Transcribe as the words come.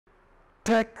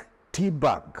take tea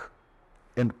bag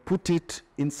and put it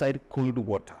inside cold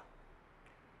water.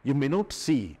 You may not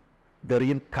see the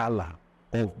real color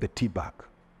of the tea bag,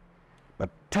 but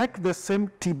take the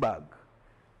same tea bag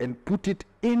and put it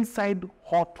inside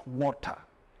hot water.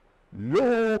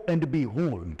 Lo and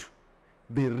behold,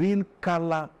 the real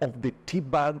color of the tea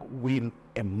bag will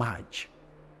emerge.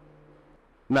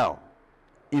 Now,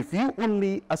 if you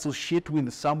only associate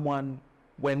with someone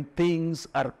when things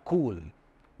are cool,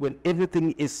 when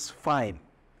everything is fine,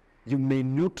 you may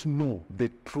not know the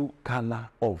true color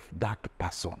of that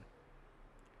person.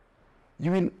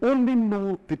 You will only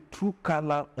know the true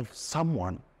color of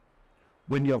someone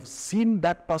when you have seen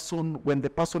that person, when the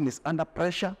person is under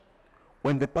pressure,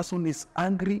 when the person is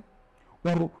angry,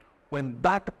 or when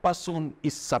that person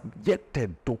is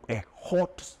subjected to a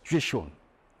hot situation,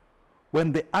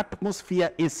 when the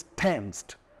atmosphere is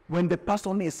tensed, when the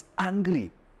person is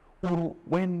angry, or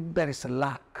when there is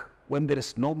lack, when there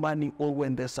is no money, or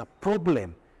when there's a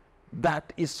problem.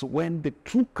 That is when the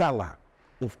true color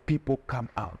of people come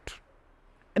out.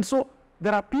 And so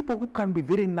there are people who can be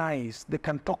very nice, they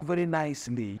can talk very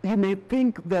nicely. You may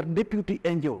think they're deputy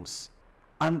angels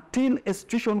until a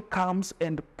situation comes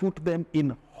and put them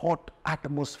in hot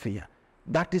atmosphere.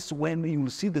 That is when you will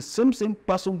see the same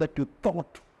person that you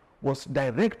thought was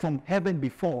direct from heaven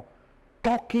before,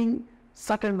 talking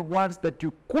certain words that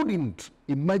you couldn't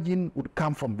imagine would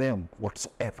come from them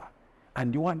whatsoever.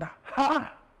 And you wonder,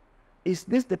 is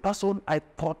this the person I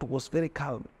thought was very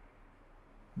calm?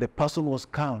 The person was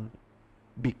calm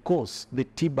because the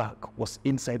tea bag was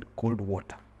inside cold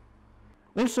water.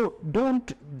 Also,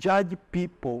 don't judge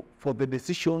people for the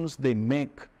decisions they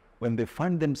make when they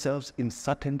find themselves in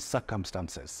certain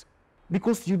circumstances,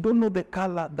 because you don't know the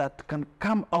color that can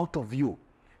come out of you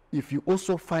if you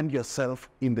also find yourself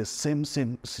in the same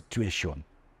situation.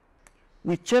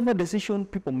 Whichever decision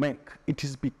people make, it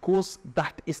is because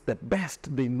that is the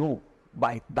best they know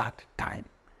by that time.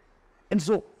 And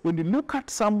so when you look at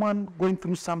someone going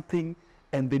through something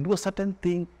and they do a certain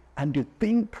thing and you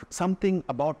think something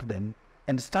about them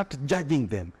and start judging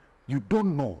them, you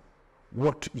don't know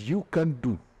what you can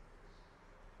do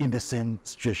in the same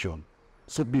situation.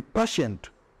 So be patient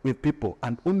with people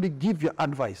and only give your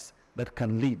advice that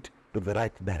can lead to the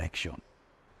right direction.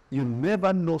 You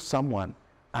never know someone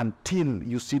until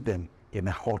you see them in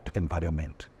a hot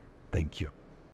environment. Thank you.